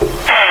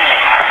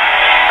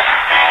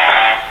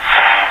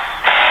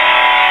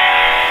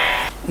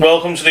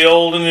Welcome to the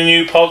old and the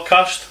new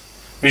podcast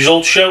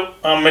results show.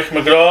 I'm Mick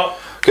McGraw.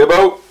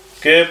 Gibbo.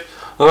 Gib.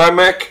 Alright,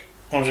 Mick.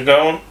 How's it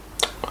going?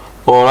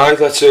 Alright,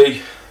 let's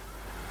see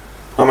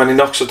how many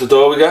knocks at the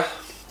door we get.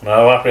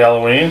 No, happy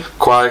Halloween.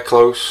 Quite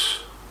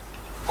close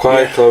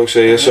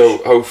here, so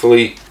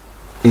hopefully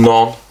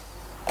none.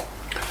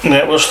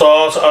 Yeah, we'll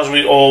start as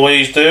we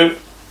always do.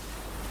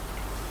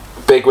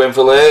 Big win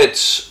for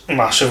Leeds.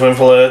 Massive win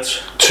for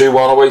Leeds.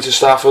 2-1 away to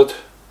Stafford.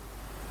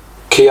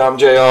 Kiam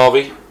J.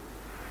 Harvey.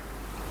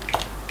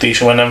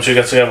 Decent when them two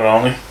get together,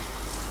 aren't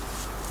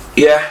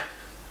they? Yeah.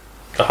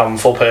 They're having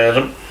full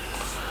pairing.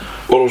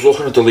 Well, I was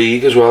looking at the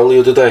league as well the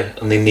other day,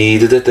 and they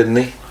needed it, didn't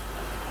they?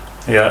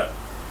 Yeah.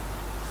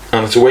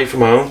 And it's away from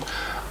home.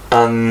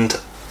 And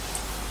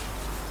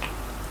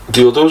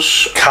the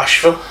others...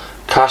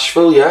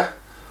 Cashville, yeah.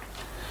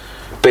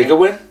 Bigger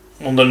win.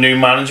 Under new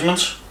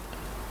management.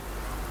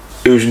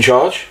 Who's in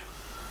charge?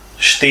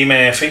 Steve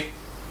Murphy.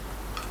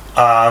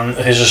 And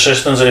his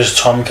assistant is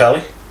Tom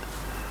Kelly.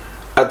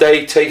 Are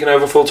they taking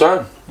over full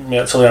time?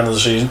 Yeah, till the end of the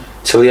season.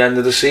 Till the end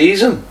of the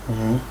season?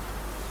 Mm-hmm.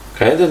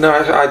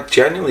 Okay, I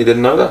genuinely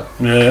didn't know that.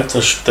 Yeah,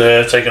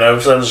 they're taking over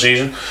till the end of the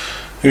season.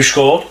 Who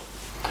scored?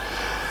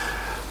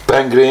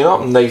 Ben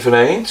Greenup and Nathan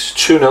Haynes.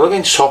 2-0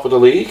 against top of the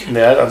league.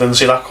 Yeah, I didn't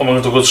see that coming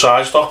with a good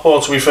side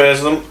Stockport, to be fair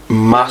to them.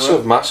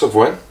 Massive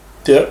win.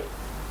 Yeah.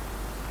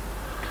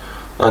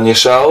 And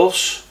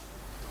yourselves?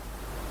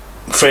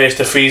 First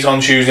defeat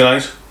on Tuesday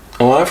night.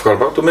 Oh, I forgot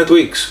about the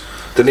midweeks.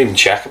 Didn't even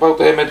check about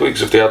their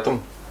midweeks if they had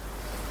them.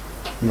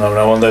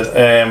 No one did.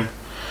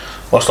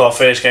 Lost our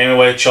first game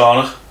away at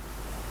Charnock.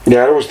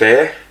 Yeah, I was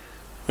there.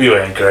 We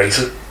weren't great.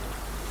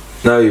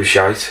 No, you were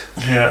shite.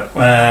 Yeah.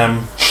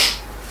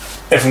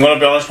 If I'm going to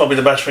be honest, probably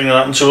the best thing that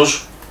happened to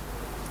us.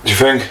 Do you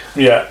think?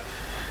 Yeah.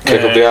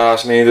 Kick up the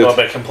arse needed. Got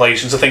a bit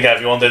complacent. I think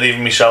everyone did,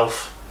 even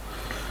myself.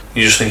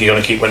 You just think you're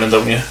going to keep winning,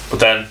 don't you? But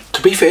then...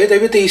 To be fair, they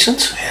were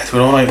decent. Yeah, they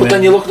were alright. But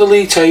then you look at the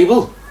league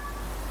table.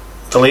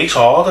 The league's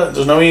hard.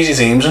 There's no easy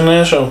teams in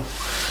there, so...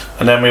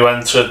 And then we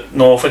went to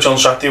Norwich on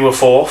Saturday, we were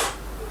 4th.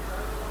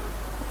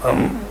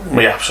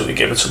 We absolutely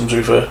gave it to them, to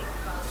be fair.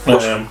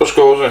 What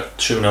score was it?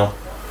 2-0.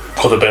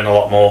 Could have been a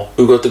lot more.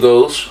 Who got the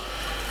goals?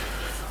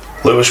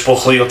 Lewis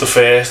Buckley got the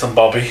first and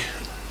Bobby.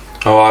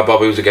 Oh,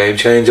 Bobby was a game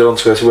changer on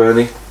Twitter, weren't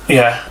he?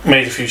 Yeah,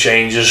 made a few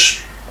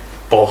changes,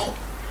 but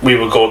we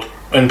were good.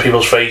 In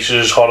people's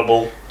faces,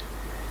 horrible.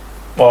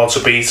 Hard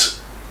to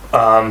beat.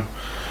 And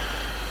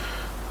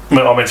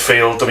our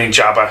midfield,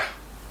 Jabba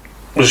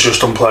was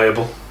just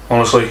unplayable,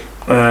 honestly.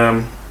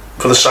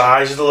 For the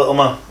size of the little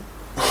man,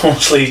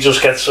 honestly, he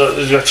just gets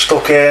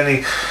stuck here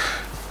and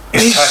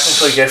he's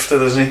technically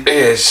gifted, isn't he? He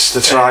is.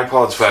 The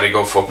tripod's very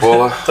good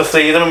footballer. The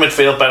three of them in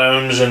midfield, Ben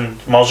Holmes and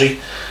Mozzie,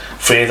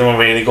 three of them are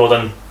really good,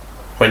 and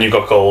when you've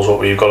got goals,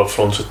 what you've got up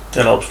front, it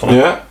helps, doesn't it?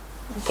 Yeah.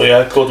 But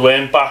yeah, good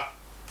win, back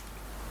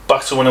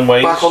to winning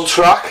ways. Back on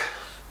track.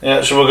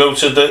 Yeah, so we'll go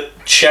to the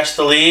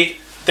Chester League.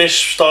 This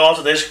start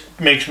of this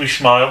makes me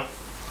smile.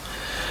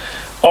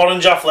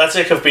 Orange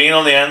Athletic have been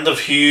on the end of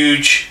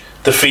huge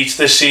defeats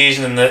this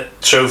season in the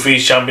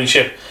Trophies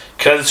Championship.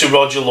 Credit to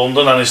Roger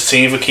London and his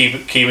team for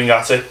keeping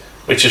at it,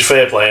 which is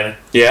fair play, innit?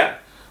 Yeah.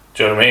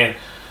 Do you know what I mean?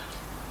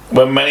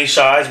 When many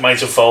sides might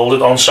have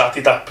folded, on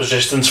Saturday that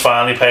persistence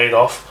finally paid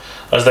off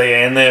as they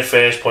earned their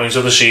first points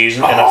of the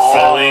season in a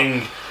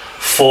thrilling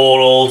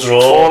 4-4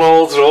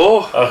 draw. 4-4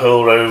 draw. At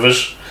Hull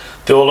Rovers.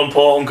 The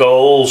all-important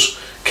goals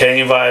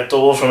came via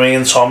double from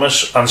Ian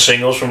Thomas and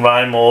singles from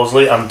Ryan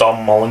Maudsley and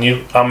Dom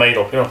Molyneux. I made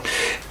up, you know.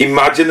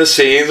 Imagine the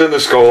scenes in the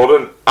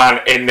scoring and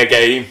in the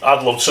game.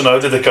 I'd love to know,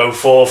 did it go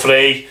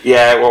 4-3?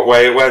 Yeah, what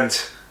way it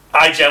went.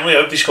 I generally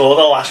hope they scored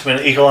a last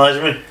minute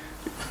equaliser.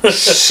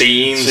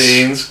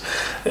 Scenes.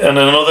 And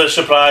another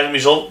surprising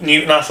result,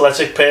 Newton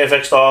Athletic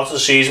perfect start to the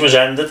season was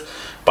ended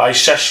by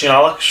Session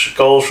Alex.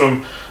 Goals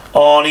from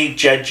Arnie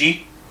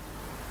Jedji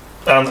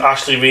and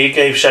Ashley Reid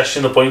gave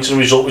Session the points in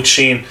the result, which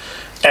seen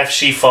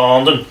FC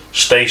Farndon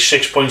stay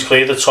 6 points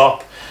clear at the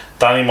top.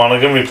 Danny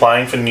Monaghan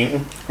replying for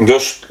Newton. I'm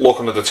just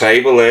looking at the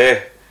table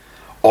there.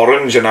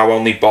 Orange are now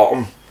only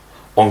bottom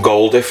on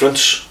goal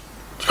difference.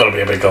 It's got to be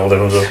a big goal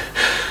difference though.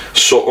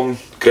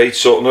 Great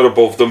Sutton are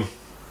above them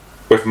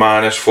with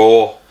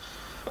 -4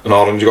 and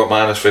Orange got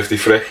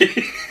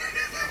 -53.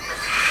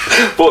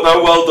 But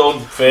no, well done.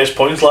 First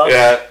points, lads.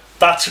 Yeah.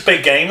 That's a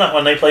big game, that,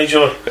 when they play each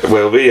other. It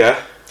will be, yeah.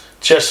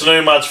 Chester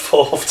Nomad's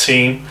 4th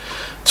team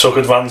took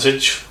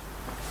advantage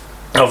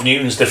of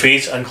Newton's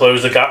defeat and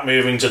closed the gap,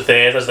 moving to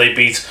 3rd as they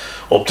beat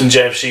Upton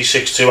JFC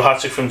 6-2. A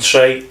hat-trick from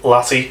Trey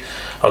Latty,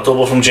 a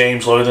double from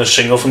James Lloyd and a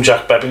single from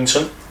Jack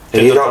Bebbington.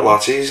 You got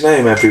Latty's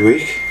name every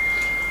week.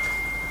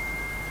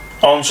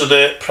 On to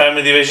the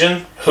Premier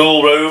Division.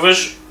 Hull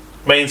Rovers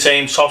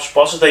maintained top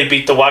spot as they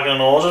beat the Wagon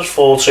and Horses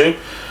 4-2,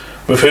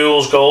 with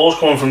Hull's goals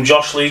coming from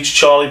Josh Leach,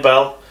 Charlie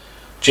Bell,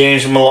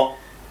 James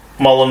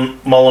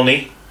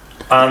Moloney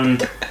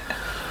and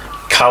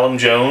Callum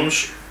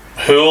Jones.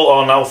 Hull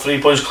are now 3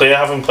 points clear,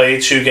 having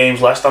played 2 games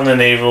less than their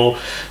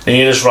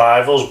nearest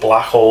rivals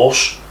Black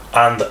Horse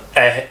and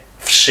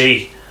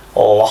FC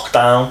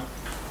Lockdown.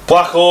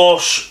 Black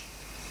Horse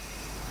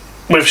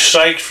With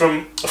strikes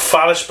from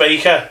Faris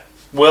Baker,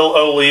 Will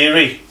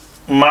O'Leary,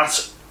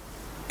 Matt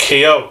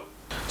Keogh.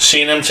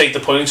 Seeing him take the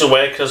points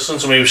away at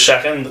Crystalton to move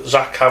second.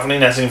 Zach Kavanagh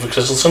netting for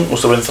Crystalton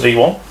was to win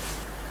 3-1.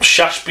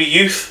 Shaftesbury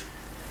Youth.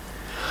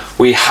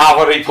 We have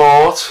a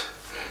report,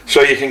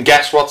 so you can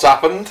guess what's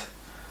happened.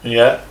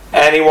 Yeah.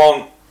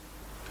 Anyone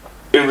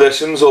who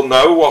listens will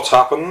know what's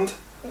happened.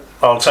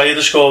 I'll tell you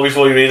the score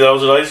before you read it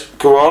out, right?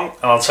 Go on.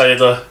 And I'll tell you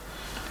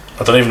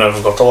I don't even know if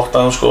I've got the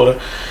lockdown score.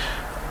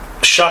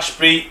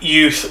 Shaftesbury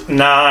Youth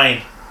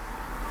 9,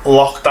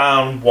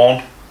 Lockdown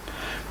 1.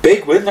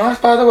 Big win,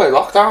 that, by the way.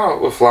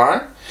 Lockdown, we're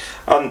flying.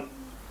 And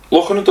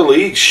looking at the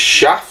league,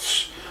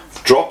 Shafts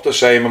dropped the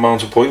same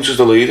amount of points as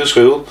the leader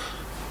school,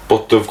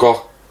 but they've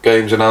got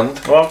games in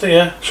hand. Well, have they,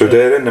 yeah. So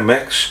they're in the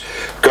mix.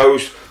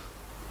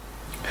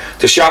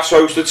 The Shafts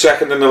hosted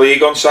second in the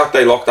league on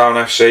Saturday, Lockdown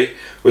FC,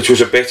 which was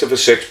a bit of a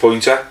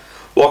 6-pointer.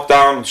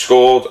 Lockdown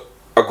scored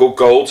a good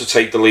goal to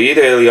take the lead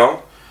early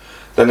on.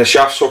 Then the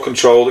Shafts took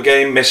control of the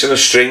game, missing a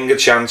string of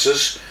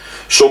chances,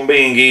 some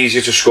being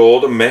easier to score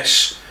than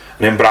miss,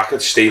 and in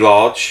brackets Steve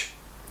Large.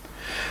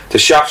 The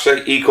Shafts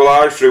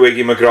equalised through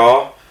Iggy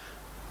McGrath.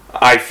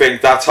 I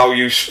think that's how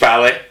you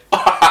spell it.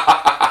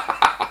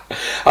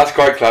 That's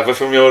quite clever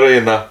from your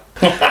end, that.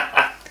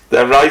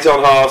 Then right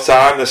on half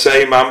time, the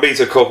same man beat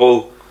a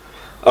couple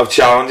of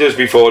challenges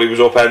before he was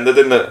upended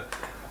in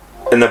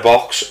the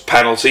box.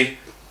 Penalty.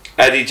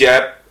 Eddie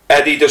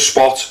the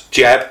Spot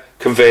Jeb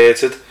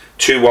converted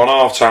 2-1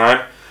 half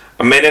time.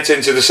 A minute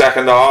into the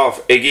second half,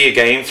 Iggy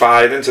again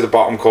fired into the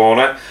bottom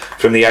corner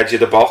from the edge of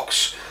the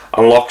box,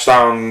 and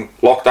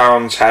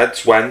Lockdown's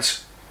heads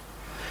went.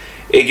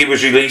 Iggy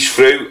was released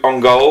through on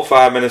goal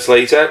 5 minutes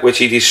later, which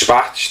he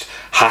dispatched.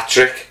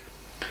 Hat-trick.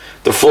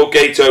 The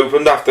floodgates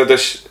opened after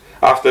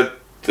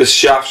the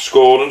Shafts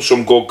scoring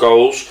some good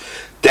goals.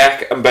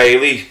 Deck and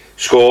Bailey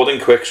scored in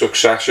quick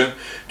succession.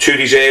 Two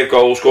deserved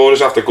goal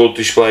scorers after good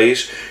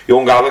displays.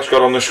 Young Alex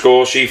got on the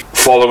score sheet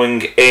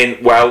following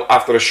in well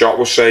after a shot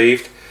was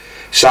saved.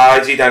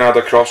 Sidesy then had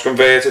a cross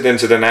converted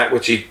into the net,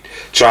 which he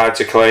tried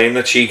to claim,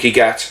 the cheeky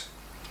get.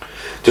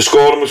 The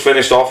scoring was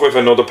finished off with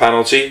another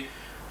penalty,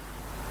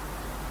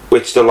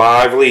 which the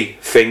lively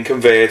Finn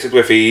converted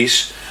with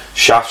ease.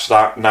 Shafts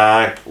 9,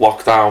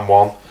 Lockdown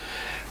 1.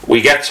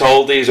 We get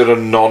told these are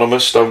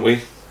anonymous, don't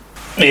we?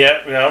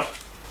 Yeah, we have.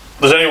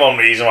 There's only one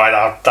reason why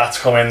that's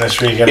come in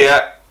this weekend.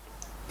 Yeah,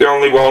 the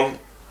only one.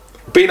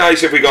 Be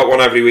nice if we got one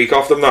every week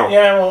off them now.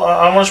 Yeah, well,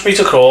 I want to speak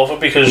to Crawford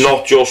because...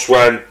 Not just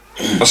when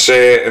a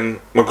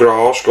certain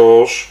McGrath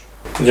scores.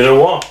 You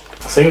know what?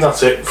 I think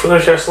that's it for the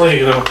Chess League,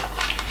 you know.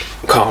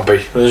 Can't be.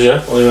 Is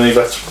it? Only any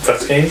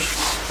vet games?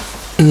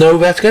 No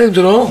vet games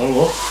at all.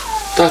 Oh,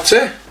 what? That's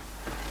it.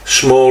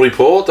 Small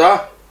report,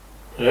 that.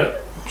 Yeah,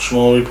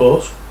 small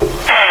report.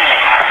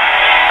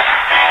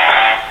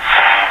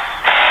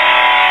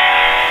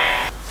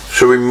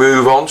 Shall we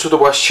move on to the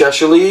West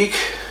Cheshire League?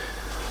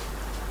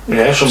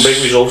 Yeah, some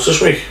big results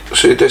this week.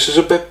 See, this is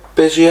a bit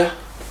busier.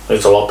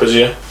 It's a lot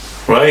busier.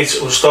 Right,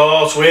 we'll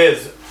start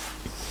with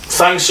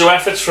thanks to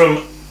efforts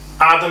from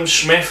Adam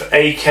Smith,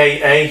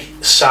 aka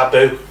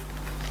Sabu,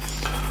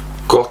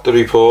 Got the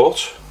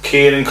report.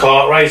 Kieran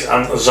Cartwright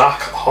and Zach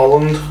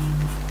Holland.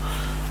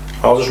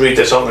 I'll just read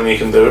this out and then you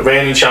can do it.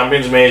 Reigning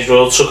champions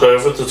Maidstone took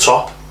over at the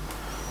top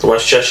the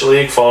West Cheshire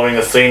League following a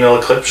 3-0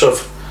 eclipse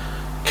of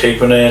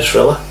Capenhurst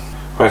Villa.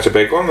 Quite a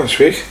big one this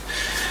week.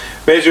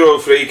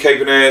 Maidstone 3,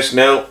 Capenhurst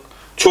 0.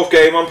 Tough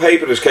game on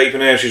paper as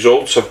Capenhurst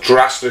results have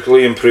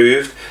drastically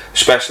improved,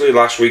 especially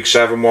last week's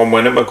 7-1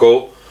 win at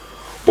McGull.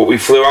 But we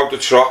flew out the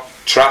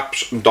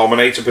traps and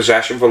dominated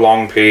possession for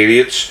long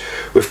periods,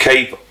 with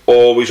Cape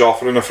always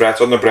offering a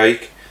threat on the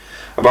break.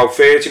 About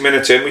 30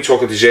 minutes in, we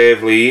took a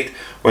deserved lead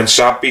when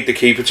Sab beat the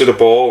keeper to the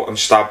ball and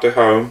stabbed it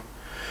home.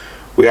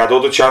 We had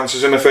other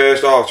chances in the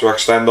first half to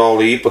extend our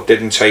lead but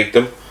didn't take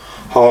them.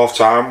 Half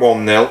time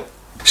 1-0.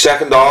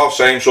 Second half,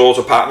 same sort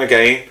of pattern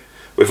again,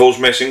 with us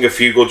missing a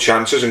few good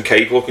chances and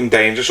Cape looking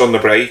dangerous on the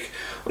break,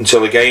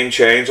 until the game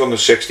changed on the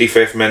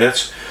 65th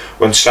minute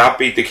when Sab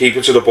beat the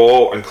keeper to the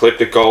ball and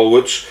clipped it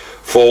goalwards,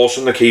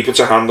 forcing the keeper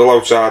to handle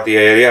outside the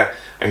area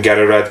and get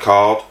a red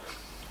card.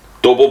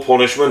 Double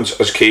punishment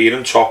as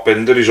Kieran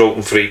top-binned the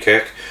resulting free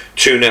kick.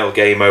 2-0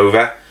 game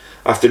over.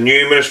 After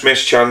numerous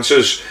missed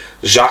chances,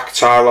 Zach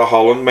Tyler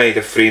Holland made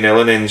it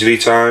 3-0 in injury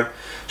time.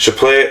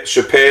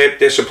 Superb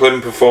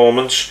disciplined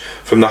performance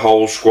from the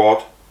whole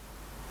squad.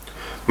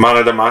 Man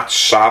of the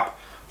match, Sab.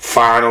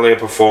 Finally a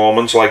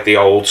performance like the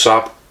old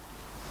Sab.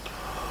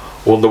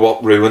 Wonder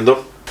what ruined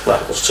him.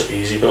 That was too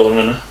easy for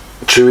him,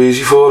 innit? Too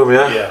easy for him,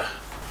 yeah? Yeah.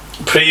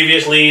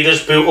 Previous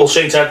leaders, Bootle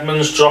St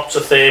Edmunds dropped to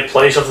third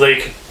place after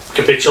they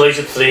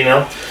capitulated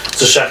 3-0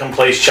 to second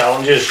place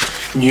challengers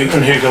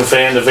Newton, who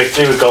confirmed the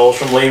victory with goals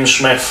from Liam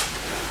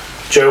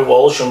Smith, Joe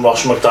Walsh and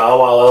Ross McDowell,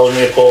 while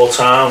Ellesmere Port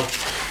Town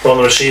were on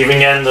the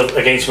receiving end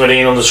against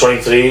Marine under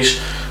 23s.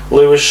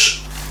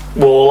 Lewis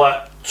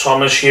Waller,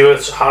 Thomas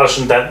Hewitt,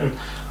 Harrison Denton and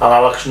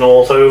Alex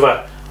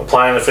Northover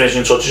applying the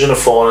finishing touches in a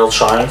 4-0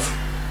 triumph.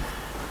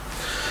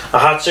 A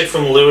hat-trick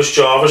from Lewis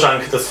Jarvis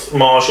anchored the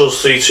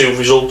Marshall's 3-2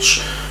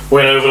 results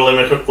Win over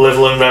Liverpool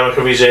and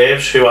Remica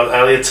reserves, who had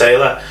Elliot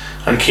Taylor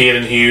and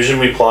Kieran Hughes in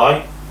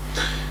reply.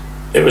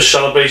 It was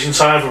celebration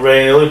time for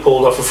Rainhill, who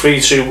pulled off a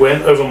 3-2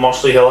 win over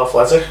Mossley Hill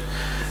Athletic,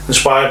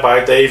 inspired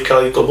by Dave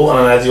Kelly double and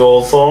an Eddie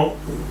Hawthorne,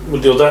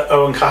 with the other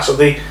Owen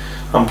Cassidy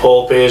and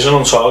Paul Pearson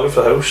on target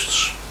for the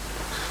hosts.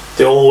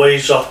 They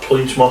always off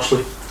points,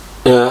 Mossley.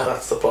 Yeah.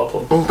 That's the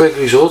problem. Big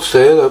results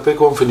there, a big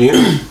one for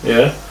Newton.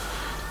 Yeah.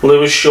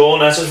 Lewis Shaw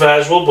netted for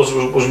Heswell,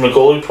 but was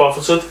McGull who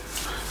profited.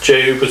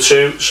 Jay Hooper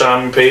 2,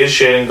 Simon Pearce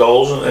sharing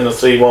goals in a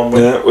 3-1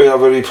 win. Yeah, we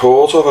have a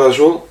report of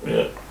Heswell.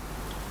 Yeah.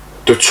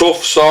 The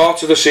tough start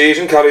to the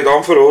season carried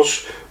on for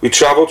us. We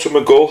travelled to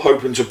McGull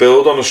hoping to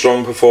build on a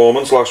strong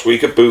performance last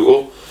week at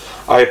Bootle.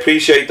 I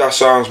appreciate that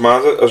sounds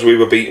mad as we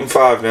were beaten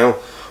 5-0,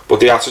 but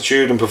the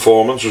attitude and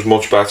performance was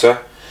much better.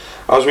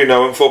 As we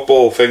know in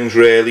football, things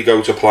rarely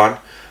go to plan,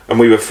 and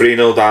we were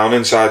 3-0 down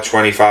inside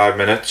 25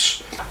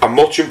 minutes. A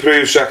much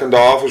improved second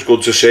half was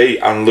good to see,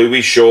 and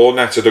Louis Shaw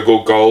netted a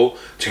good goal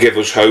to give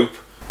us hope,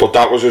 but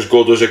that was as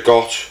good as it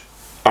got,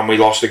 and we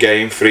lost the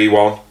game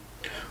 3-1.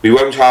 We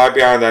won't hide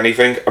behind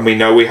anything, and we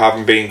know we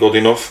haven't been good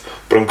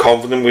enough, but I'm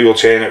confident we will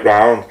turn it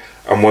round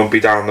and won't be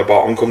down the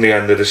bottom come the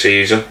end of the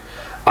season.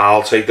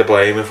 I'll take the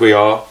blame if we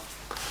are.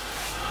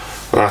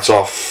 And that's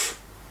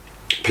off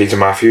Peter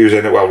Matthews,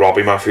 isn't it? Well,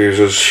 Robbie Matthews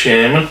is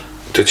Chairman.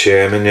 The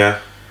chairman, yeah.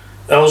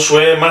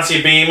 Elsewhere,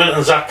 Matty Beeman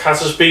and Zach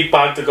Cattersby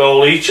bagged a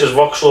goal each as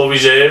Vauxhall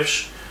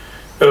reserves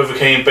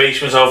overcame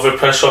Basement Outfit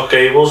Prescott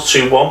Gables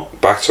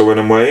 2-1. Back to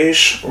winning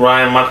ways.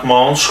 Ryan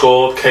McMahon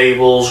scored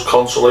Cables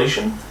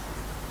consolation.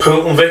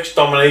 Poulton Vic's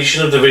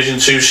domination of Division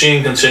 2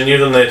 scene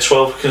continued, and their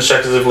 12th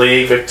consecutive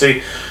league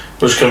victory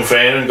was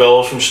confirmed, and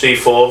goals from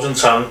Steve Forbes and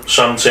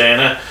Sam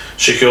Turner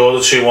secured a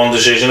 2-1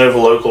 decision over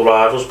local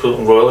rivals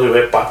Poulton Royal, who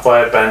hit back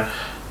via Ben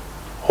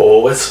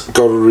Horwitz.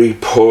 Got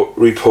a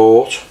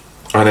report,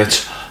 and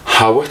it's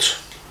Howard.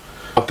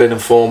 I've been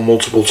informed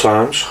multiple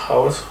times.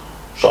 Howard.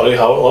 Sorry,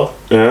 Howard,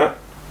 lad. Yeah.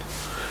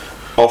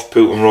 Off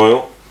Poulton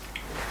Royal.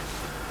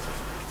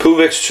 Pool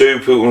Vic's 2,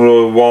 Poulton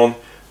Royal 1.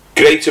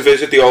 Great to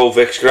visit the old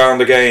Vic's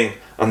ground again,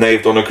 and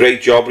they've done a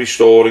great job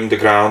restoring the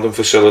ground and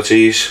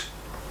facilities.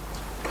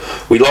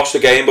 We lost the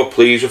game, but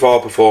pleased with our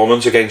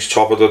performance against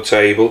top of the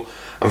table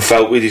and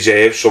felt we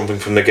deserved something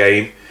from the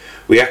game.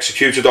 We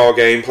executed our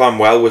game plan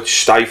well,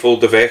 which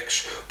stifled the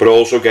Vics, but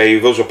also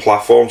gave us a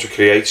platform to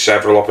create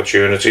several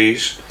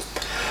opportunities.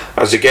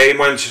 As the game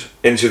went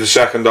into the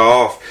second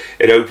half,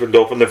 it opened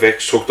up and the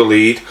Vics took the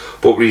lead,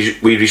 but we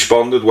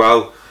responded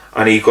well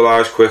and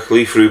equalised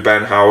quickly through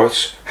Ben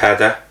Howard's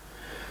header.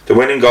 The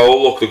winning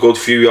goal looked a good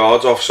few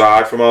yards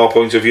offside from our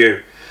point of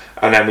view,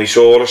 and then we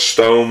saw a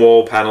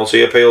stonewall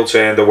penalty appeal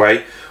turned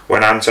away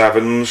when Ant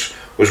Evans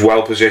was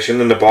well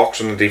positioned in the box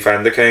and the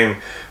defender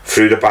came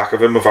through the back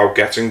of him without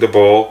getting the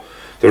ball.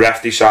 The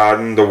ref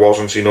decided there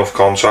wasn't enough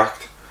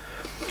contact,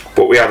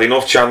 but we had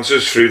enough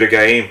chances through the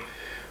game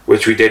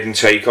which we didn't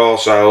take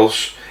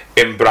ourselves,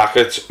 in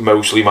brackets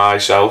mostly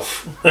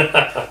myself.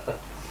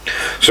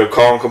 So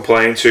can't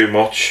complain too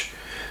much.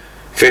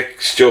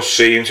 Vics just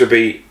seem to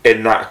be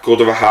in that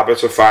good of a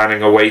habit of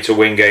finding a way to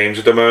win games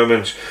at the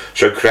moment,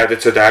 so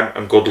credit to them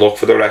and good luck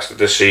for the rest of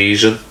the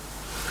season.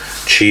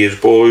 Cheers,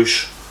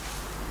 boys.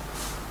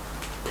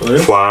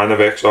 Brilliant. Flying the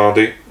Vics, aren't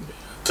they?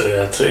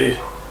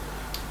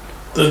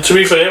 To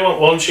be fair,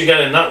 once you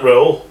get in that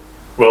role,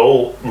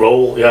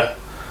 yeah,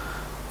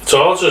 it's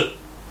hard to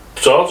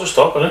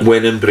stop, isn't it?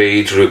 Winning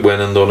breeds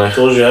winning, doesn't it? It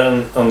does,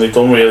 yeah, and they've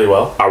done really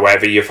well.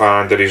 However you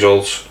find the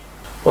results.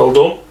 Well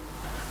done.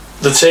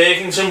 The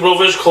Turkington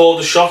brothers called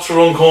the shot for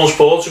Runcorn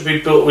Sports to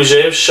be built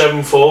reserve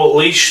 7-4.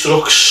 Lee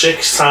struck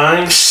 6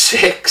 times.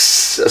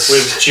 6?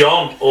 With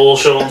John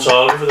also on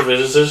target for the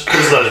visitors.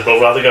 Just let his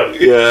brother have a go.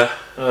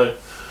 Yeah.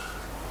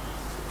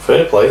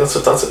 Fair play, that's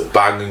it.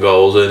 Banging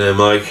goals in him,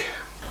 like.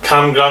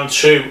 Cam Grant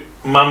 2,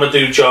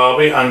 Mamadou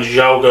Jarby and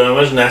João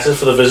Gomes netted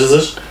for the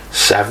visitors.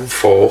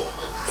 7-4.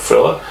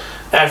 Thriller.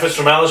 Efforts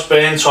from Ellis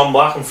Byrne, Tom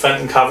Black and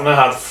Fenton Kavanagh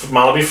had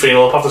Malaby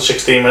 3-0 up after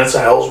 16 minutes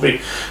at Helsby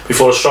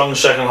before a strong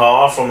second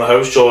half from the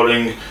host,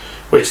 during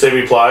which they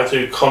replied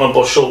to Conor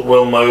Bushell,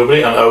 Will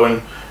Mowbray and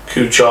Owen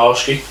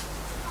Kucharski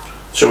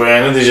to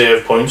earn a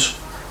deserved point.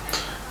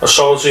 A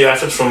solitary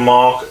effort from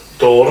Mark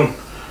Doran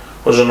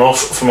was enough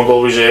for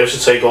McGull reserves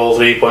to take all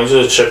 3 points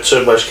of the trip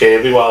to West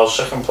Kirby, while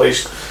second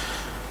place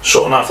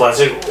Sutton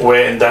Athletic were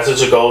indebted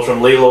to goals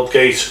from Lee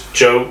Ludgate,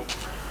 Joe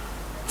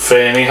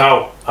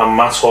Ferniehow and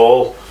Matt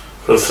Hall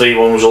for the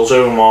 3-1 result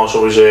over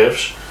Marshall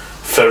reserves.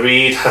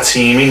 Fareed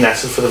Hatimi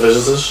netted for the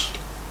visitors.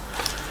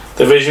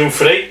 Division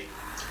 3,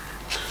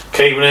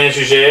 Cabernet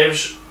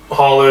reserves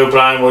Harley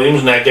O'Brien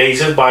Williams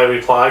negated by a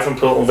reply from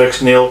Poulton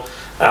Vic's Neil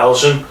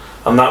Ellison,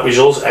 and that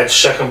result edged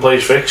second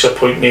place Vics a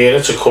point nearer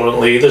to current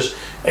leaders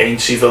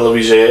Aintree Villa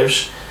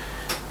reserves.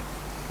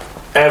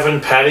 Evan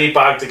Perry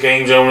bagged the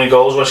game's only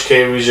goals. West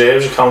Kirby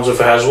reserves accounted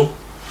for Heswell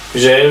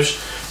reserves,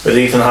 with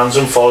Ethan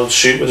Hansen followed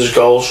suit with his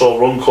goals, so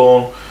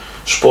Runcorn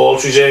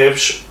Sports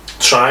reserves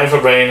triumph for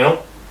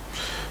Rainhill.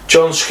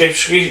 John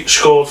Skipsky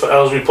scored for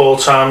Ellesmere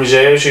Port Town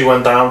reserves, who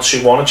went down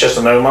 2-1 at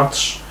Chester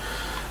Nomads.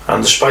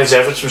 And despite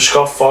efforts from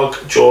Scott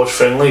Fogg, George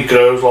Finlay,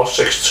 Groves lost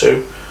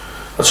 6-2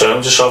 at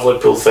home to South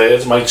Liverpool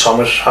third, Mike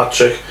Thomas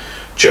hat-trick,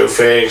 Joe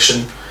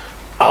Ferguson,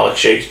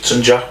 Alex Yates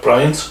and Jack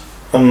Bryant.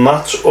 And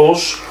that's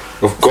us.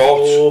 We've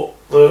got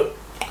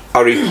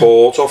a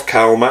report of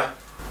Kelmer.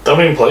 That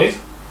been played?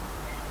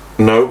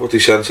 No, but he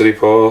sent a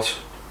report.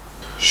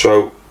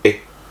 So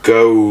it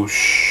goes.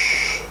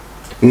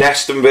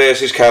 Neston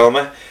versus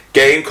Kelmer.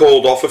 Game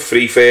called off at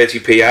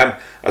 3:30pm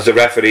as the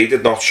referee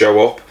did not show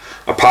up.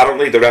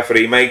 Apparently the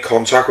referee made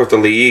contact with the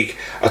league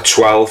at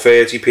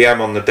 12:30pm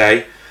on the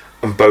day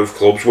and both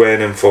clubs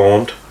weren't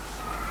informed.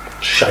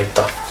 Shite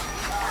that.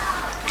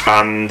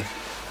 And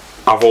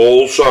I've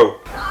also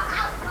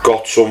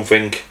got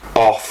something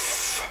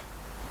off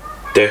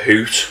the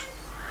Hoot,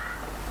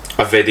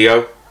 a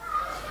video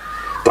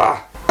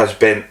that has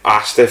been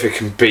asked if it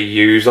can be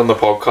used on the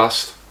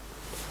podcast,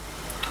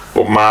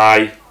 but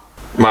my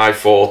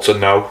thoughts are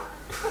no.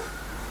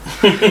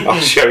 I'll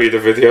show you the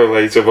video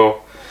later,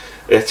 but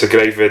it's a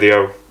great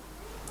video.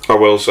 I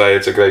will say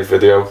it's a great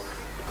video.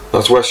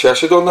 That's West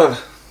Cheshire done then.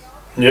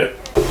 Yeah.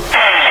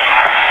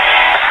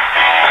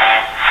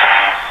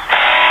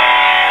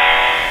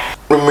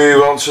 We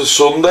move on to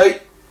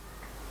Sunday.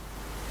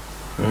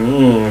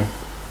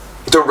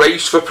 The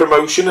race for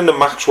promotion in the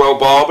Maxwell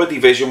Barber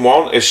Division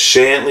 1 is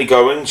certainly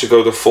going to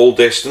go the full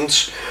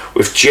distance,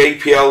 with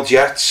JPL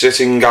Jets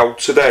sitting out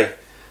today,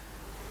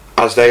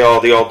 as they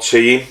are the odd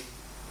team.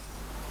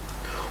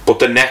 But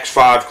the next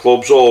 5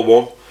 clubs all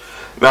won.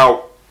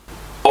 Now,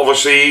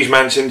 obviously he's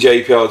mentioned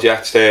JPL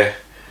Jets there.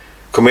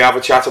 Can we have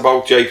a chat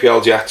about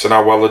JPL Jets and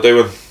how well they're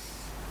doing?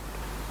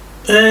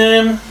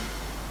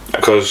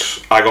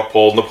 Because I got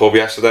pulled in the pub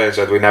yesterday and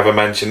said we never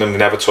mention them, we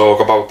never talk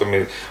about them,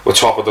 we're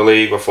top of the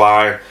league, we're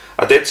flying.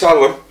 I did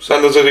tell them,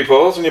 send us a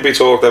report and you'll be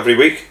talked every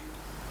week.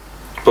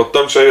 But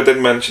don't say I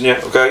didn't mention you,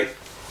 okay?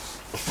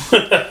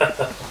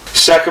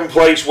 Second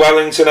place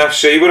Wellington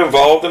FC were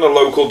involved in a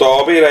local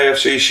derby at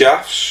AFC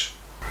Shafts.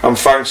 And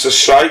thanks to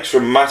strikes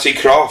from Matty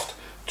Croft,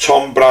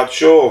 Tom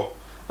Bradshaw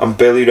and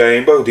Billy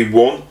Rainbow, they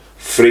won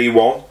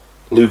 3-1.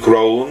 Luke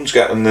Rowlands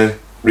getting the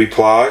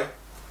reply.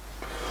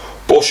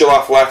 Bushel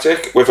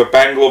Athletic with a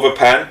Bengal of a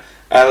pen,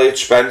 Elliot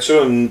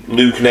Spencer and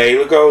Luke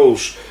Naylor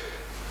goals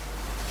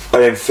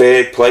are in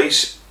third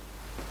place,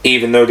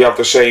 even though they have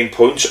the same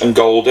points and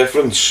goal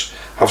difference,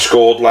 have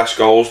scored less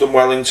goals than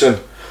Wellington.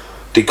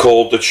 They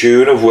called the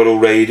tune of Wirral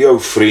Radio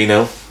 3-0.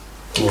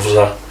 Loves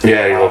that.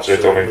 Yeah, he loves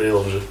it, doesn't he? He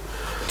loves it.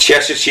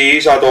 Cheshire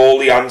Cheese had all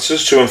the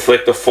answers to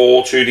inflict a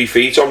 4-2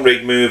 defeat on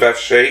Rigmove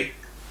FC,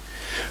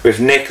 with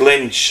Nick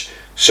Lynch,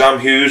 Sam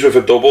Hughes with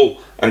a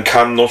double and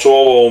Cam Nuttall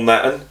all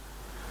netting.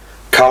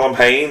 Callum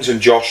Haynes and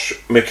Josh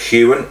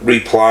McEwen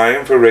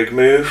replying for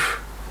Rigmove.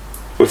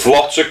 With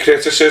lots of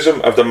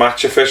criticism of the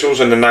match officials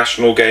in the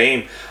national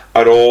game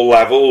at all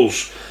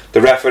levels,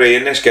 the referee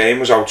in this game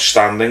was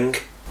outstanding.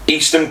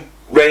 Eastern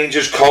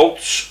Rangers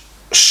Colts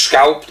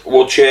scalped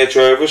Woodchurch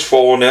Rovers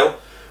 4-0,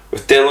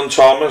 with Dylan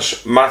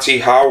Thomas, Matty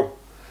Howe,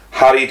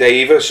 Harry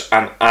Davis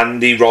and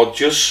Andy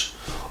Rogers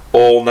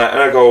all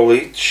netting a goal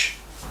each.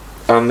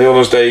 Andy on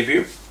his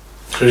debut.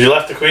 Because he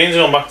left the Queen's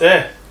and gone back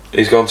there.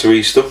 He's gone to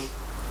Eastham.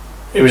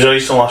 He was at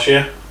Easton last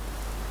year.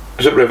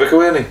 Was it Rivica,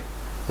 weren't he?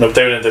 No,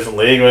 they were in a different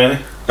league, weren't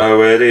he? Oh,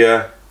 were they?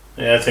 Yeah.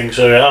 Yeah, I think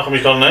so. Yeah. How come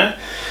he's gone there?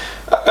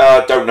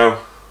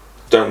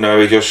 Don't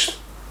know. He just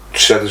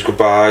said his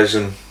goodbyes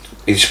and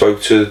he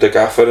spoke to the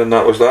gaffer and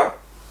that was that.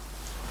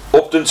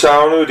 Upton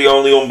Town, who are the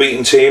only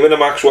unbeaten team in the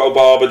Maxwell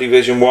Barber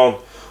Division 1,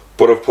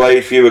 but have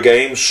played fewer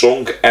games,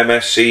 sunk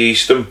MSC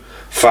Eastham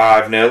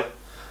 5-0.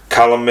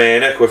 Callum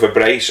Mernick with a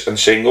brace and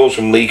singles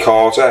from Lee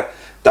Carter,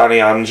 Danny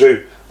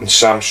Andrew and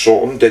Sam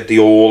Sutton did the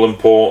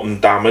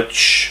all-important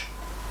damage.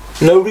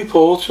 No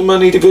reports from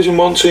any Division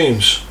 1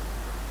 teams.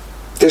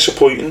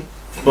 Disappointing.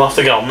 We'll have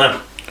to get on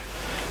them.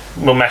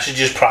 We'll message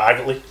us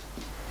privately.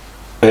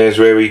 Here's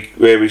where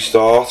we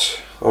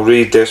start. I'll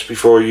read this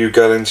before you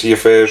get into your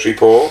first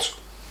report.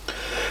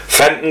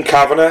 Fenton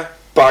Kavanagh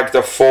bagged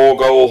a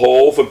 4-goal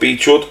haul for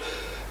Beechwood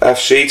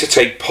FC to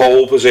take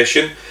pole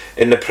position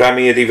in the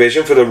Premier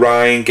Division for the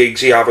Ryan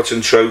Giggsy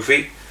Aberton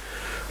Trophy.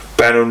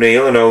 Ben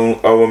O'Neill and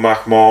Owen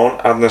McMahon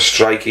adding a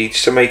strike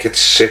each to make it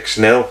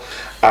 6-0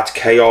 at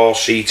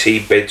KRCT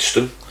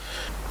Bidston.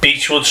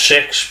 Beechwood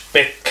 6,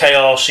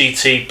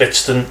 KRCT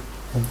Bidston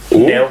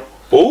 0.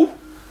 Oh,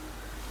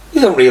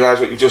 you don't realise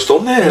what you've just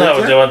done there.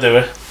 No, I do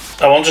it.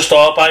 I want to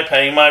start by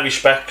paying my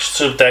respects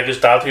to Degger's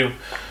dad, who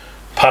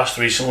passed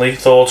recently.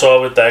 Thoughts are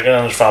with Degger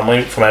and his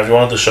family from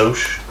everyone at the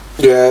Soch.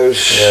 Yeah, it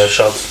was... Yeah,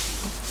 sad.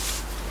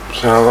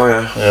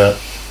 Sad, yeah.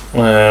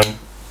 Yeah.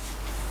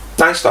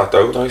 Nice that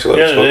though, nice little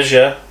touch. Yeah, it is,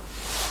 yeah.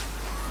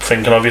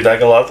 Thinking of you,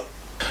 Degger lad.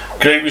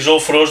 Great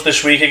result for us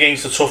this week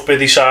against the tough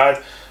biddy side.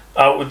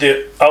 Out with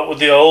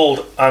the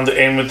old and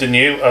in with the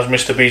new, as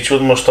Mr.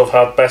 Beechwood must have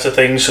had better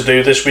things to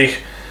do this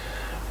week.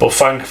 But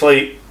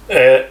thankfully,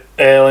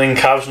 Erling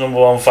Cav's number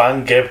 1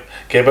 fan,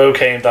 Gibbo,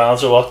 came down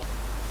to what?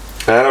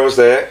 And I was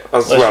there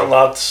as Listen, well.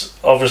 Lads,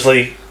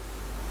 obviously,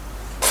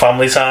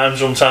 family time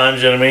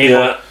sometimes, you know what I mean?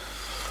 Yeah.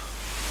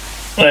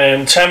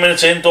 But, 10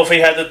 minutes in, Duffy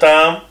headed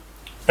down.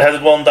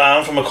 headed one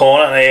down from a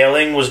corner, and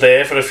Ayling was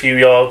there for a few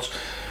yards.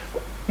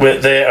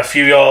 A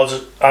few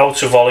yards out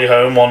to volley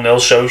home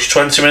 1-0. So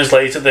 20 minutes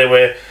later, they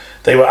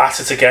were at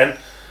it again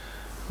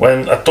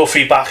when a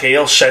Duffy back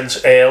heel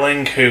sent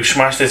Ayling, who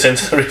smashed it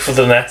into the roof of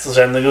the net, and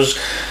sending us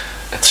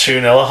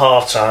 2-0 at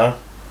half time.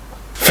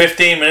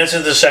 15 minutes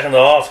into the second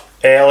half,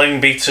 Ayling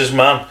beats his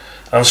man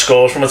and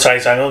scores from a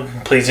tight angle,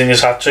 completing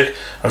his hat-trick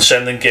and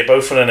sending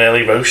Gibbo for an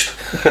early roast.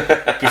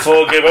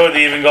 Before Gibbo had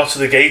even got to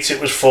the gate, it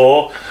was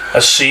 4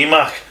 as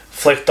C-Mac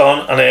flicked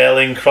on an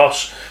Ayling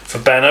cross for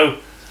Benno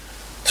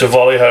to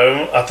volley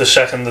home at the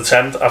second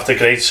attempt after a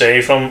great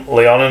save from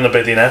Leon in the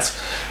Biddy net.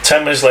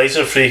 10 minutes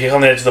later, a free kick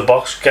on the edge of the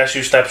box. Guess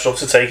who steps up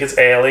to take it?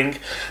 Ayling.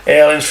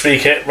 Ayling's free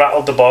kick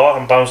rattled the bar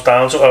and bounced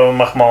down to Owen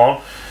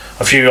McMahon,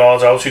 a few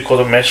yards out, who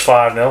couldn't miss.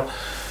 5-0.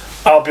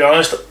 I'll be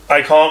honest,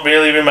 I can't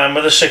really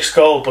remember the 6th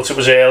goal, but it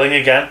was Ayling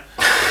again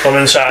from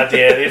inside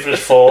the area for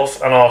his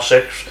 4th and our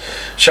 6th.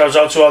 Shout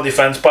out to our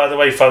defence, by the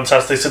way,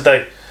 fantastic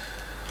today.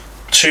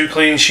 2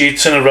 clean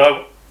sheets in a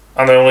row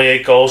and only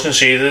 8 goals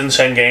conceded in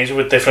 10 games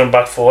with different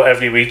back 4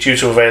 every week due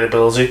to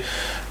availability.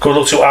 Good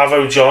luck to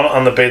Avo, John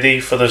and the Biddy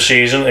for the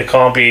season. It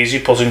can't be easy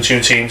putting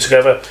 2 teams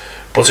together,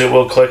 but it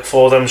will click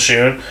for them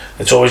soon.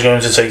 It's always going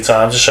to take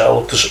time to settle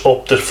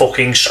up the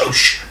fucking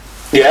soch.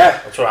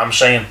 Yeah. That's what I'm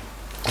saying.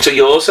 So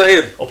you're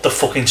saying? Up the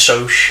fucking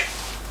soch.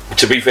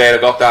 To be fair,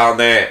 I got down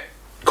there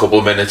a couple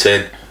of minutes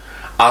in.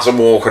 As I'm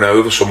walking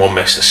over, someone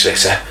missed a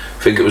sitter.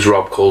 I think it was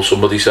Rob Cole,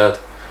 somebody said.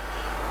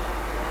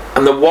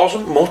 And there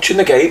wasn't much in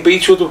the game.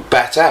 Beechwood were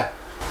better.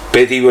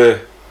 Biddy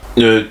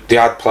they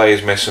had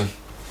players missing.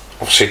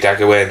 Obviously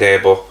Degger weren't there,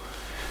 but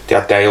they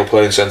had Dale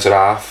playing centre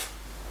half,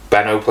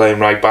 Benno playing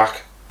right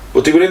back.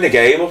 But they were in the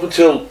game up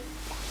until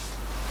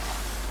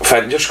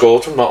Fenton just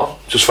scored from nothing.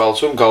 Just fell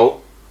to him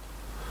goal.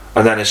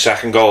 And then his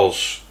second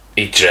goals,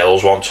 he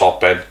drills one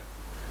top in,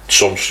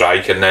 some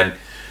strike, and then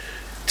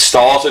it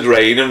started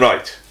raining,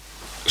 right?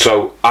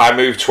 So I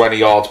moved 20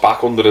 yards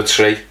back under a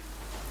tree.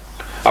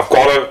 I've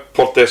got to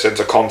put this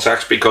into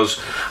context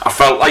because I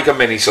felt like a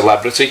mini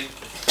celebrity.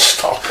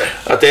 Stop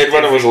it. I did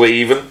when I was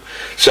leaving.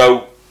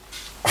 So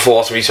I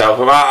thought to myself,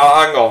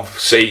 hang on,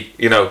 see,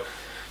 you know.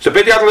 So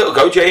Biddy had a little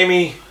go.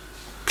 Jamie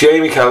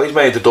Kelly's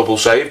made a double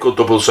save, good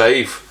double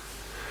save.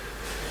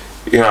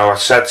 You know, I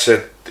said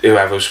to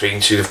whoever was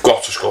speaking to, they've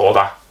got to score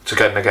that to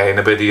get in the game,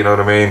 a Biddy, you know what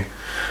I mean?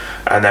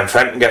 And then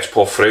Fenton gets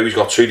put through, he's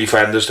got 2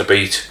 defenders to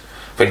beat.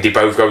 I think they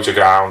both go to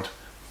ground.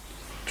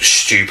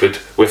 Stupid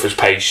with his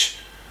pace.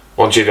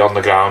 Once you're on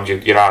the ground,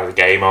 you're out of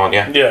the game, aren't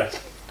you? Yeah.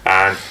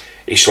 And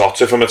he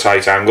slots it from a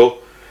tight angle.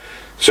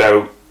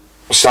 So,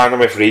 I standing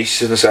with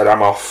Reece and I said,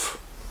 I'm off.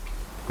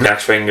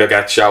 Next thing I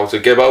get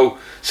shouted, Gibbo,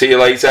 see you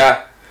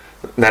later.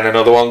 And then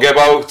another one,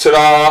 Gibbo,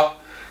 ta-da.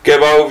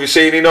 Gibbo, have you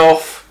seen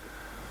enough?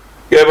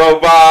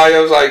 Gibbo, bye. I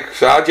was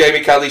like,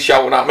 Jamie Kelly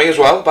shouting at me as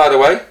well, by the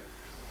way,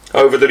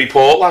 over the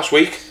report last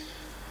week.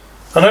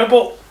 I know,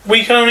 but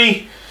we can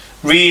only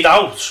read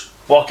out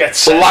what gets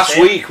sent. But last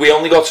week we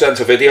only got sent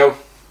a video.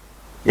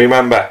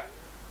 Remember?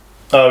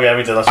 Oh yeah,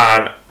 we did.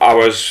 And I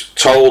was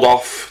told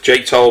off.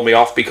 Jake told me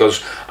off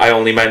because I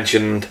only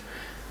mentioned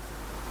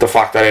the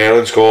fact that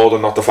Ayling scored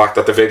and not the fact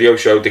that the video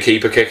showed the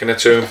keeper kicking it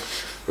to him.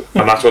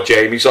 And that's what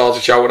Jamie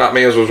started shouting at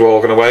me as I was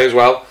walking away as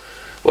well.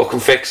 Look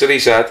and fix it, he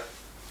said.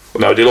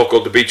 No, they look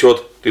good, the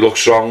Beechwood. They look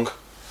strong.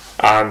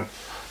 And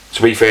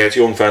to be fair to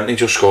young Fenton, he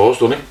just scores,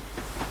 doesn't he?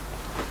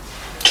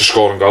 Just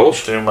scoring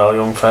goals. Doing well,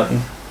 young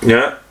Fenton.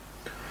 Yeah.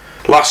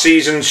 Last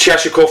season's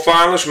Cheshire Cup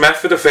finalists met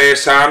for the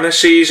first time this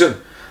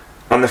season,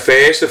 and the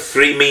first of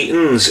 3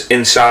 meetings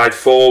inside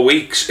 4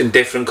 weeks in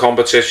different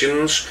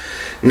competitions.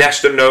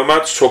 Neston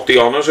Nomads took the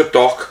honours at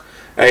Dock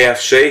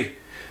AFC.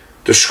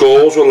 The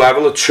scores were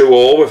level at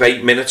 2-2 with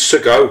 8 minutes to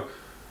go,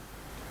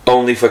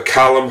 only for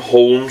Callum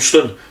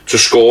Holmeston to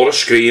score a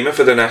screamer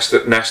for the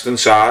Neston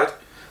side.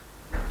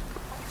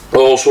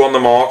 Also on the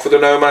mark for the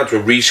Nomads were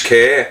Reece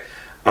Kerr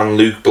and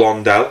Luke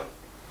Blondell.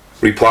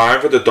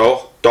 Replying for the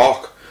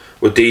Dock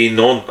with Dean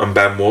Nunn and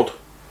Ben Wood.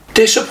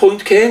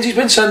 Disappoint Cairns, he's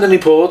been sending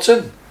reports in.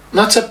 And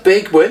that's a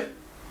big win.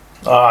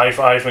 I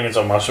think it's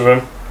a massive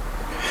win.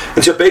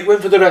 It's a big win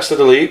for the rest of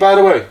the league, by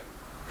the way.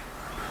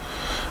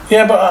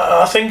 Yeah, but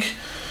I think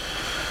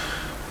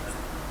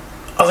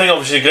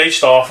obviously a great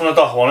start from the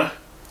Dock, wasn't it?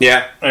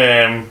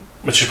 Yeah.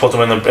 Which has put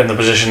them in the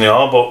position they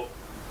are, but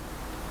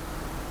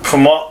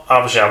from what,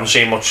 obviously I haven't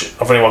seen much.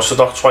 I've only watched the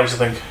Dock twice, I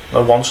think.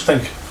 No, once, I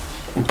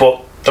think.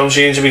 But don't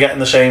seem to be getting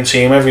the same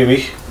team every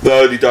week.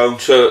 No, they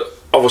don't.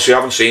 Obviously I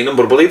haven't seen them,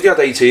 but I believe they had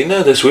 18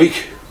 there this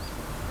week.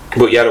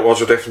 But yeah, it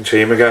was a different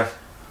team again.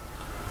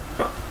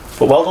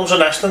 But well done to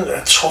Neston.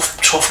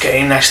 Tough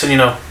game, Neston, you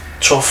know.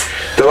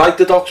 Tough. They're like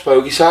the Dock's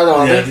bogey side,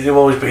 aren't they? Yeah, they've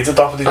always beat the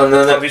Dock. They've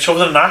tougher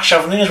than Nash,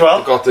 haven't they, as well?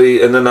 They got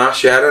in the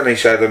Nash, yeah, and he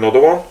said another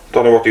one.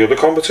 Don't know what the other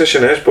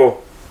competition is, but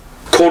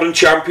current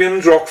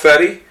champions Rock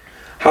Ferry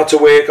had to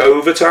work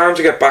overtime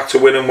to get back to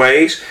winning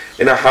ways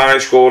in a high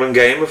scoring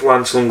game with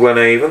Lancel and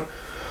Glenavon.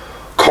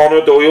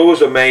 Connor Doyle was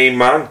the main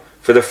man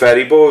for the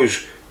Ferry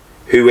boys,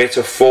 who hit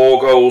a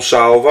 4-goal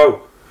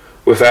salvo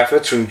with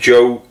efforts from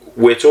Joe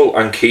Whittle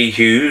and Key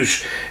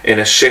Hughes in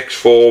a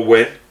 6-4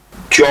 win.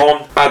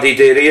 John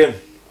Adidirian,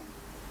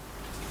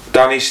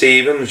 Danny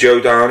Stevens,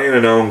 Joe Downey and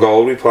an own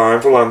goal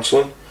replying for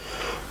Lancelin.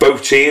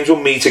 Both teams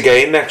will meet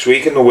again next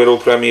week in the Wirral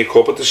Premier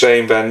Cup at the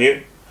same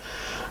venue.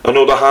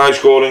 Another high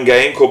scoring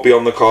game could be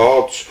on the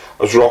cards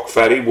as Rock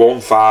Ferry won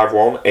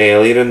 5-1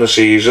 earlier in the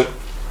season.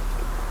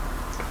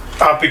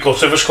 I'd be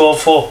gutted if I scored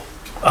 4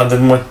 and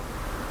didn't win.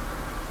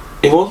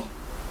 He won?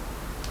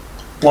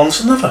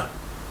 Once never.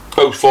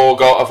 Oh, 4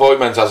 goals. I thought you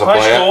meant as a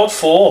player. I scored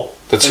 4.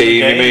 The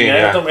team, you mean?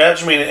 Yeah. I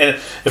just mean,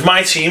 if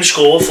my team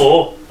scored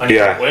 4 and you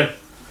didn't win.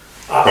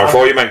 I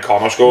thought you meant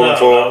Connor scoring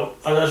 4. No,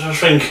 I just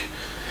think.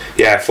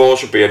 Yeah, 4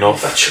 should be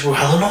enough. That should be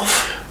well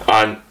enough.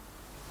 And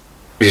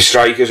the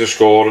strikers are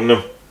scoring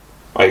them.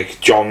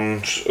 Like,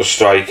 John's a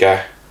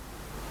striker.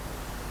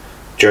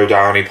 Joe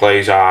Downey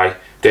plays high.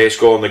 They're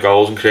scoring the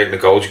goals and creating the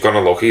goals. You're going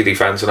to look at your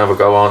defence and have a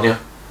go, aren't you?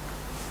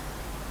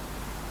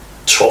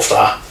 Tough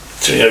that.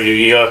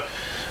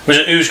 Was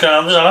it whose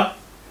ground was that?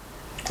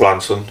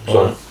 Lancelin.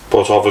 So.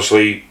 But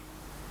obviously,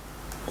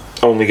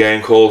 only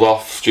game called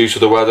off due to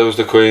the weather was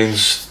the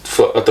Queen's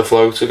at the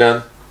float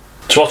again.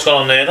 So what's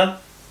going on there then?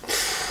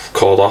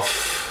 Called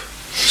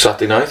off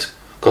Saturday night.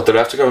 Got the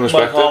ref to go and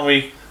inspect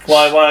it.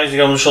 Why is he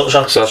going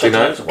Saturday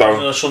night? Why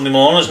is it Sunday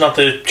morning? It's not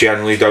the...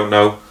 Generally don't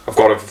know. I've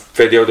got a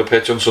video of the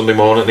pitch on Sunday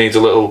morning. It needs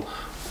a little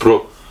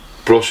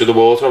brush of the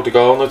water out the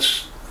goal and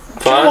it's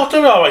fine. Do you know what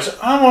they're always...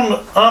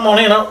 I'm on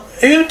here now.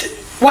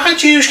 Why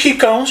do you keep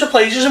going to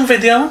places and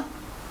video?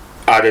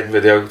 I didn't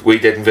video. We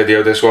didn't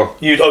video this one.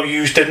 You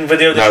didn't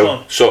video this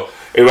one? So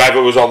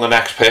whoever was on the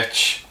next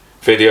pitch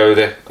videoed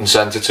it and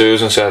sent it to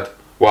us and said,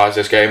 why is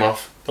this game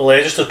off? The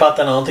latest is bad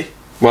then, aren't they?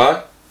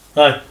 Why?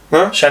 Right.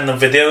 Huh? Send them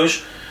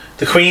videos.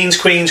 The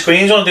Queens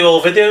want to do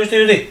all videos,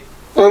 do they?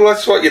 Well,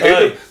 that's what you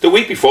do. The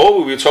week before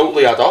we were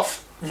totally had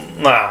off.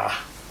 Nah,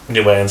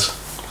 you weren't.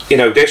 You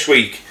know, this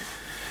week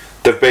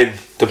they've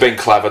been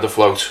clever, the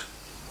float.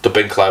 They've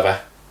been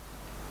clever.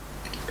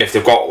 If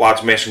they've got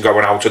lads missing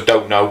going out, I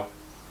don't know.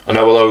 I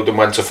know a load of them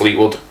went to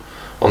Fleetwood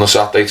on the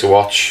Saturday to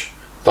watch.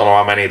 Don't know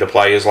how many of the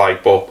players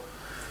like, but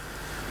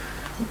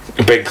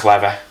they've been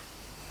clever.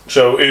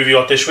 So who have you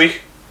got this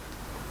week?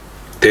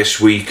 This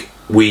week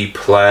we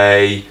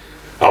play...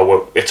 Oh,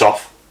 well, it's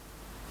off.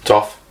 It's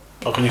off.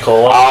 How can you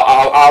call that?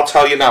 I'll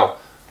tell you now.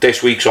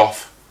 This week's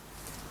off.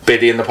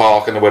 Biddy in the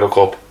Park in the Wirral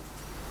Cup.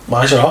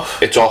 Why is it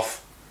off? It's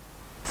off.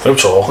 I'm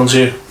talking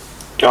to you.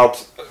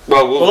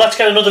 Well, let's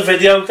get another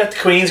video. Get the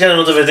Queens, get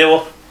another video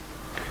up.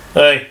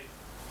 Hey.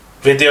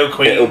 Video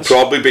Queens. It'll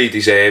probably be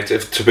deserved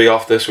to be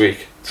off this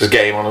week. There's a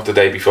game on it the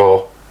day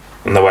before.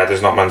 And the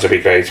weather's not meant to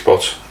be great,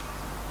 but...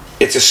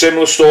 It's a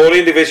similar story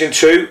in Division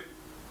 2.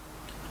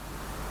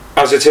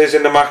 As it is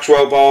in the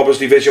Maxwell Barbers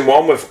Division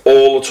 1 with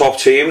all the top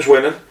teams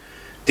winning.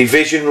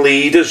 Division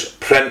leaders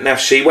Prenton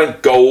FC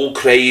went goal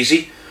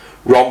crazy,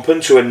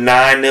 romping to a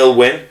 9-0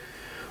 win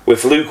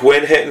with Luke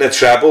Wynn hitting the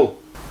treble.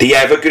 The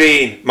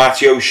evergreen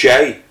Matty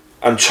O'Shea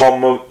and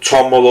Tom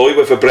Malloy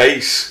with a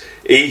brace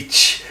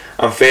each,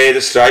 and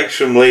further strikes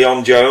from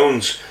Leon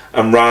Jones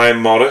and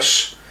Ryan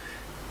Morris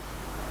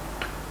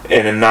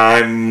in a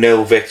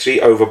 9-0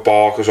 victory over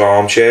Barker's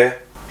Armchair.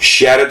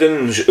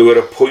 Sheridans, who are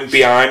a point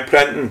behind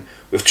Prenton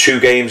with 2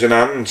 games in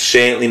hand,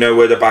 certainly know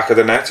where the back of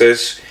the net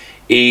is,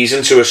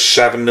 easing to a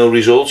 7-0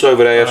 result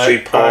over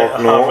AFC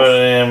Park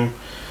North.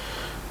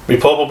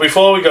 But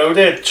before we go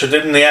there, so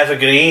didn't the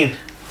evergreen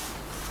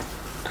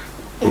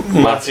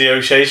Matty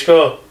O'Shea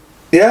score?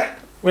 Yeah.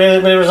 Where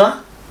was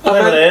that? I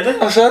never heard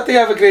it. I said the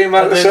evergreen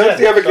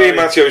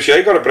Matty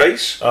O'Shea got a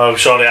brace. Oh,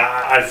 sorry,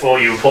 I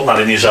thought you were putting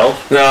that in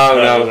yourself.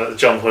 No.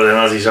 John put it in,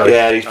 as he said.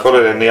 Yeah, he's put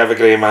it in, the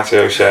evergreen Matty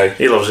O'Shea.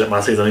 He loves it,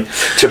 Matty, doesn't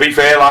he? To be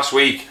fair, last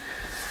week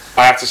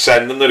I had to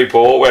send him the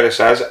report where it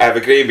says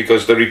evergreen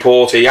because the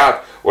report he had,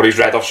 what he's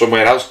read off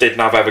somewhere else, didn't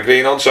have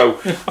evergreen on, so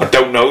I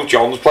don't know if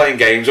John's playing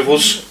games with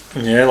us.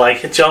 Yeah, I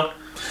like it, John.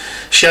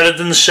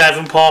 Sheridan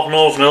 7, Park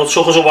North 0.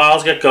 Took us a while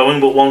to get going,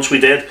 but once we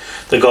did,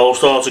 the goal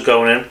started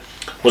going in.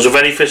 It was a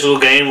very physical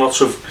game,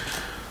 lots of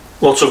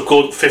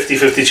good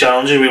 50-50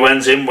 challenges. We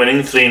went in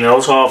winning 3-0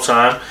 at half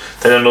time,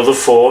 then another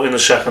 4 in the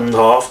second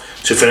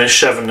half to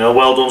finish 7-0.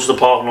 Well done to the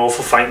Park North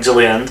for fighting till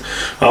the end.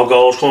 Our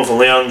goals coming from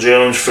Leon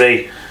Jones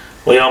 3,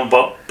 Leon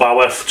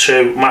Bauer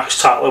 2, Max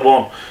Tatler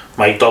 1,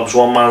 Mike Dobbs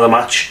 1 man of the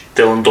match,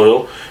 Dylan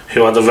Doyle,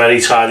 who had a very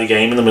tidy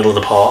game in the middle of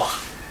the park.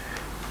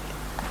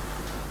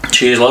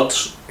 Cheers,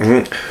 lads.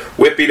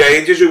 Whitby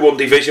Rangers, who won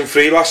Division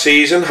 3 last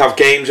season, have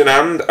games in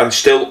hand and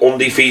still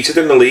undefeated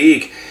in the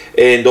league,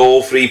 earned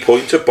all 3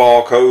 points at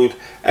Barcode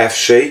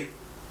FC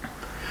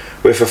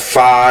with a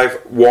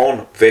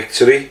 5-1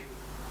 victory,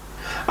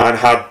 and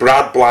had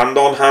Brad Bland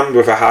on hand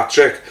with a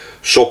hat-trick,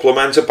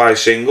 supplemented by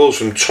singles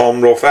from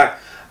Tom Ruffer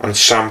and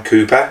Sam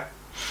Cooper.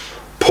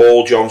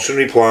 Paul Johnson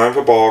replying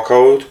for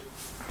Barcode.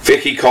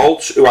 Vicky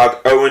Colts, who had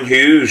Owen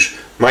Hughes,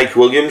 Mike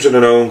Williams and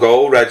an own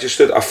goal,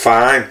 registered a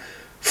fine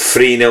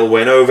 3-0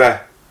 win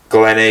over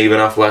Glenhaven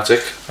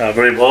Athletic.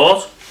 Very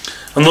bored.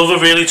 Another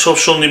really tough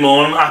Sunday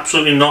morning,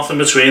 absolutely nothing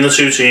between the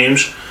two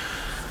teams.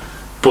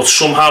 but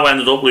somehow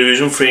ended up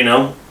losing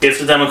 3-0.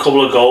 Gifted them a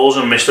couple of goals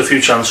and missed a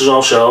few chances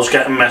ourselves,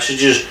 getting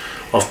messages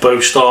off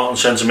both start and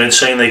centre mid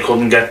saying they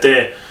couldn't get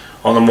there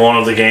on the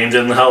morning of the game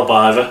didn't help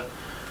either.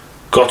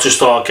 Got to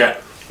start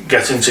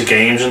getting to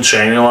games and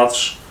training,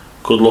 lads.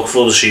 Good luck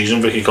for the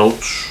season, Vicky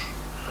Coates.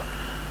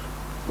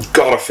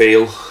 Got a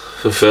feel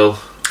for Phil.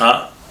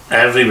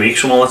 Every week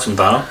someone lets him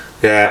down.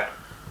 Yeah.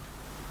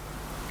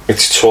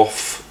 It's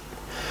tough.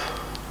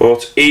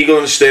 But Eagle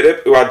and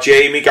Stirrup, who had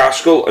Jamie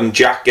Gaskell and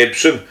Jack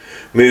Gibson,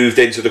 moved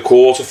into the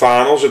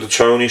quarter-finals of the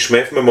Tony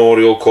Smith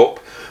Memorial Cup,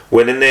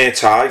 winning their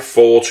tie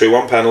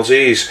 4-2 on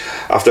penalties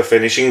after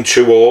finishing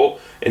 2-2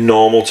 in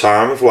normal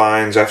time with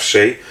Lions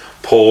FC.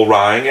 Paul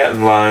Ryan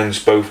getting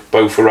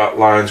both for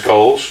Lions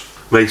goals.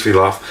 Makes me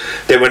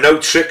laugh. There were no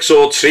tricks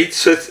or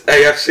treats at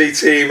AFC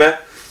Teamer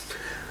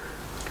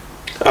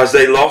as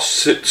they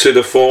lost to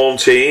the form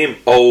team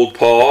Old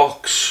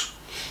Parks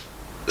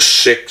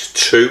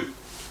 6-2.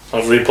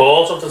 A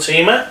report of the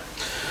Teamer.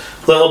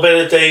 Little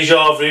bit of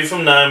deja vu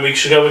from 9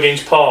 weeks ago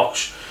against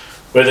Parks,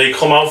 where they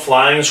come out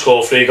flying and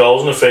score 3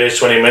 goals in the first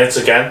 20 minutes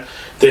again.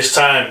 This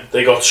time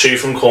they got 2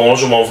 from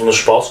corners and 1 from the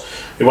spot.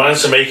 We wanted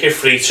to make it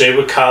 3-2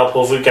 with Kyle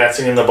Pulford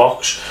getting in the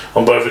box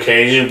on both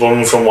occasions,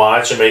 running from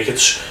wide to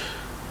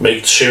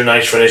make 2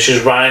 nice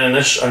finishes. Ryan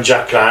Innes and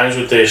Jack Grimes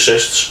with the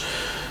assists.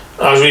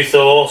 As we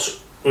thought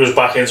we was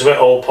back into it,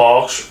 Old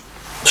Parks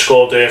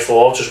scored their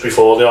 4 just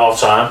before the half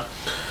time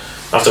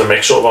after a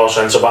mix up of our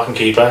centre back and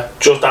keeper.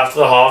 Just after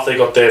the half they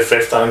got their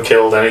 5th and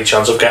killed any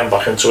chance of getting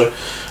back into it.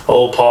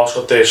 Old Parks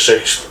got their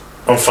 6th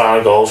and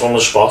final goal from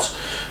the spot.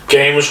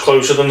 Game was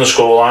closer than the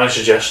scoreline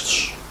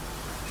suggests.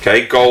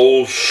 Okay,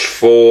 goals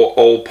for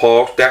Old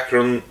Park: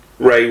 Declan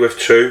Ray with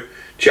 2,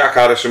 Jack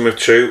Addison with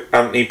 2,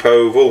 Anthony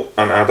Povell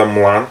and Adam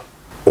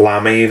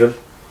Lamb even.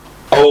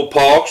 Old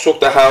Park took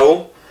the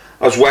helm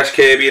as West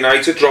Kirby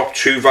United dropped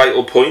 2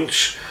 vital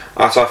points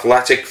at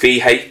Athletic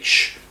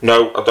VH.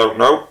 No, I don't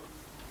know.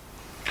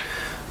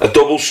 A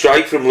double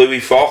strike from Louis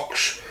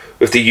Fox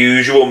with the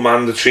usual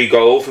mandatory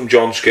goal from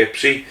John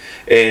Skipsey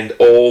earned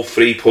all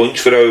 3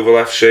 points for Oval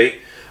FC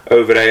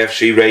over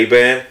AFC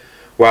Rayburn.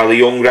 While the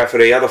young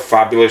referee had a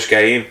fabulous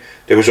game,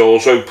 there was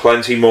also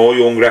plenty more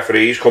young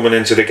referees coming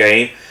into the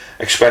game,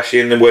 especially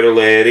in the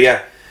Wirral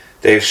area.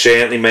 They've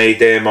certainly made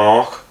their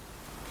mark.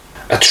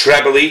 A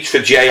treble each for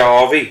Jay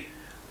Harvey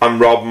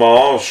and Rob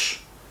Mars,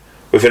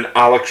 with an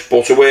Alex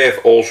Butterworth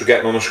also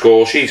getting on the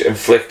score sheet,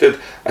 inflicted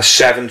a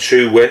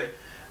 7-2 win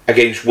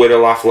against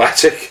Wirral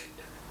Athletic.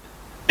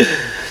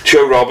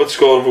 Joe Roberts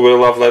scoring for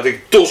Wirral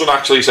Athletic. Doesn't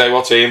actually say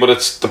what team, but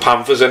it's the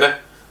Panthers, innit?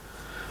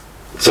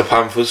 It's the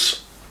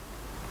Panthers.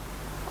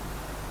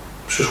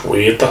 It's just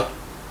weird that.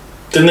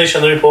 Didn't they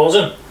send the report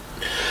in?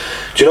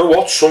 Do you know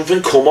what?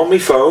 Something come on my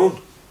phone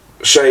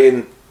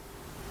saying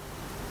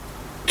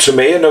to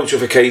me a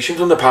notification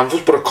from the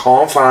Panthers, but I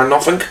can't find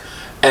nothing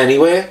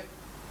anywhere.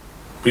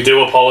 We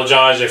do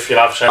apologise if you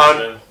have sent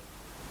it in.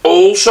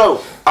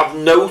 Also, I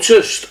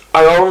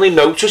only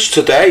noticed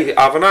today,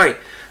 haven't I,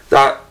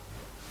 that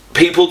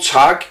people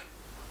tag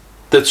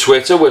the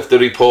Twitter with the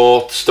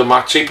reports, the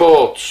match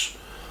reports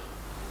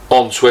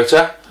on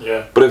Twitter.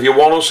 Yeah. But if you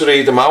want us to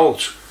read them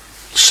out,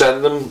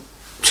 send them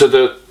to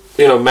the,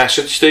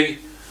 message the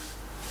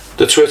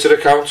Twitter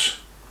accounts.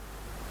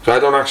 So I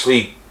don't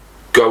actually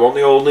go on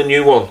the old and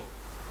new one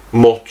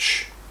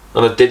much,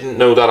 and I didn't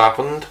know that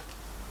happened.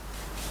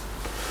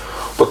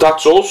 But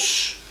that's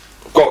us.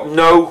 Got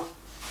no.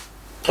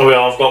 Oh,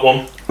 yeah, I've got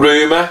one.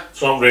 Rumour.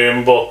 It's not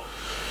rumour, but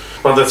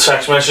I had a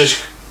text message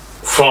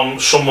from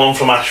someone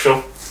from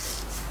Asheville.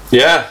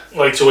 Yeah.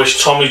 Like to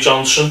wish Tommy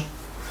Johnson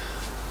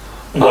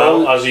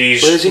well as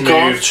he's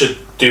moved to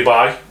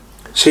Dubai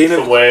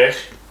for work.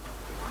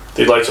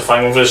 They'd like to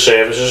thank him for his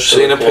services.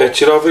 Seen a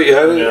picture of it,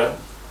 yeah.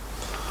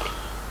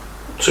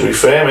 To be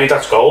fair, mate,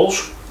 that's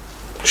goals.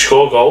 He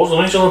scored goals,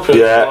 doesn't he?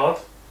 Yeah,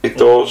 it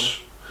does.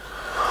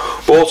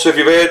 But if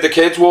you've heard the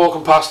kids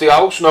walking past the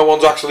house, no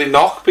one's actually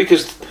knocked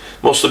because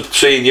must have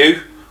seen you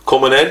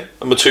coming in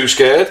and were too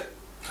scared.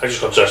 I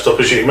just got dressed up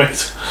as you,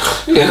 mate.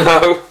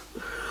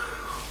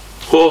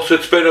 But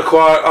it's been a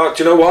quiet.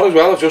 Do you know what as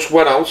well? I've just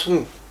went out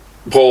and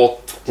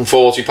bought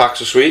 40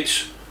 packs of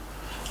sweets.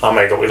 I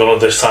made up with it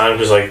this time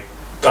because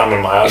I'm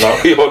in my house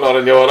now. You're not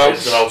in your house.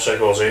 It's an outside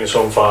 14,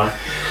 so I'm fine.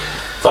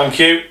 Thank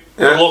you.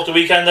 Yeah. Good luck the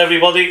weekend,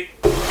 everybody.